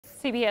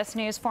CBS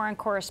News foreign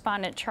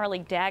correspondent Charlie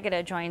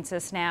D'Agata joins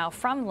us now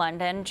from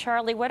London.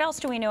 Charlie, what else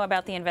do we know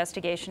about the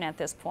investigation at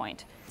this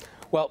point?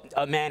 Well,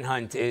 a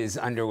manhunt is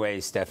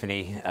underway,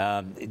 Stephanie.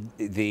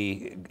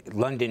 The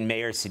London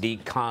Mayor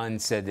Sadiq Khan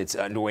said it's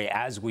underway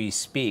as we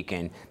speak,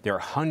 and there are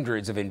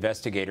hundreds of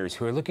investigators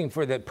who are looking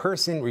for the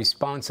person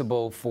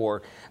responsible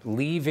for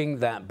leaving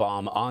that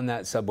bomb on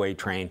that subway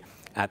train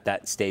at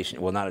that station.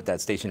 Well, not at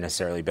that station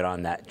necessarily, but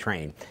on that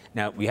train.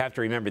 Now, we have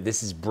to remember,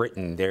 this is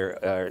Britain. There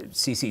are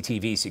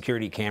CCTV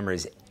security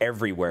cameras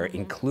everywhere,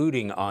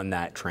 including on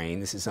that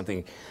train. This is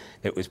something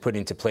that was put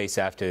into place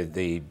after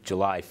the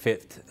July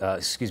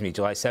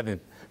 7th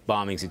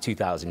bombings in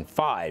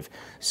 2005.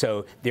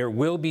 So there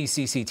will be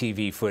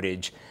CCTV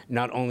footage,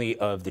 not only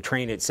of the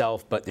train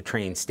itself, but the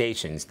train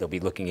stations. They'll be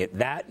looking at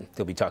that.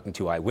 They'll be talking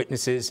to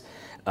eyewitnesses.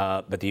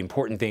 But the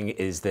important thing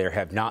is there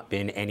have not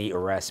been any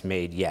arrests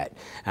made yet.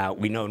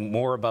 We know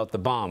more about the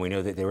bomb. We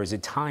know that there was a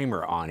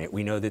timer on it.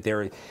 We know that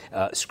there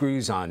are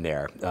screws on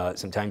there,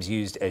 sometimes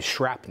used as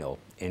shrapnel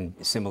in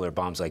similar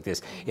bombs like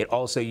this. It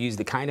also used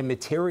the kind of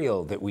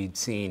material that we'd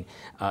seen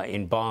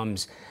in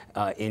bombs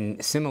in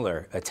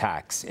similar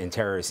attacks and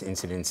terrorist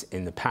incidents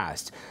in the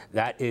past.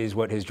 That is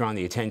what has drawn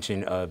the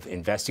attention of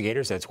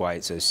investigators. That's why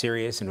it's so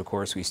serious. And of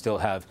course, we still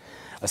have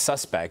a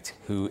suspect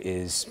who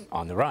is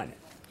on the run.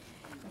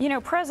 You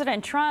know,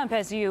 President Trump,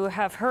 as you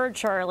have heard,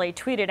 Charlie,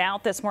 tweeted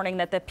out this morning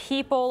that the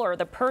people or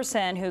the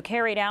person who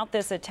carried out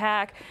this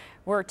attack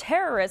were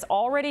terrorists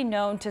already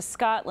known to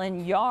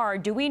Scotland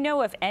Yard. Do we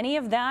know if any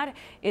of that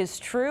is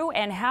true?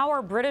 And how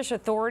are British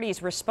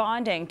authorities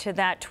responding to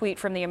that tweet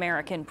from the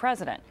American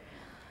president?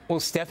 Well,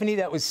 Stephanie,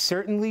 that was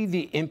certainly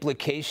the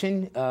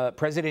implication.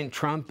 President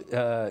Trump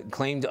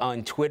claimed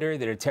on Twitter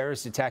that a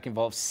terrorist attack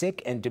involved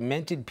sick and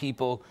demented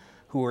people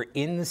who were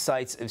in the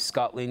sights of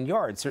Scotland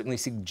Yard, certainly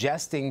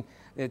suggesting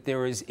that there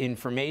was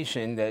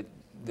information that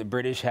the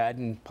British had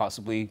and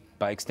possibly,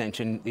 by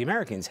extension, the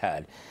Americans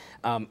had.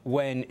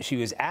 When she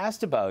was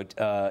asked about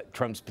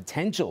Trump's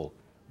potential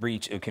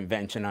breach of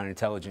Convention on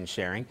Intelligence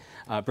Sharing,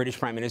 British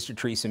Prime Minister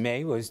Theresa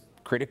May was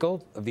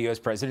critical of the U.S.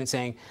 president,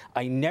 saying,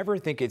 "I never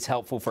think it's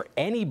helpful for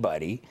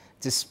anybody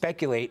to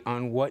speculate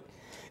on what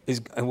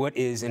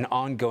is an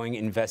ongoing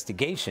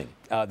investigation."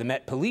 The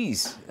Met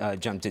Police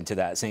jumped into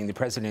that, saying the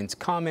president's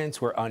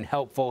comments were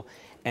unhelpful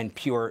and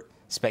pure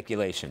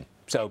speculation.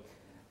 So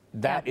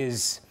that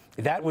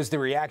was the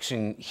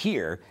reaction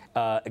here.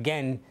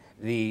 Again,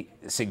 the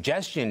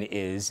suggestion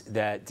is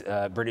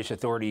that British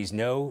authorities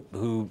know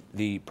who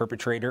the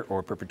perpetrator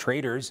or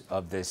perpetrators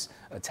of this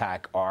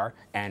attack are,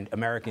 and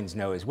Americans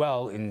know as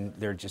well, and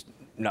they're just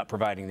not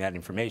providing that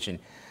information.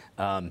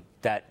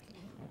 That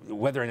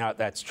whether or not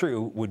that's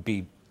true would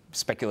be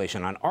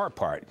speculation on our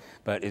part.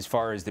 But as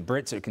far as the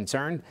Brits are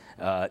concerned,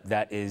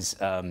 that is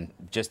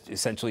just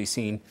essentially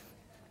seen,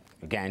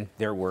 again,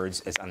 their words,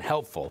 as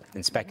unhelpful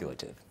and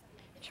speculative.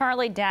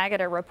 Charlie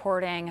D'Agata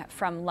reporting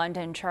from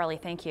London. Charlie,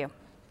 thank you.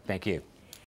 Thank you.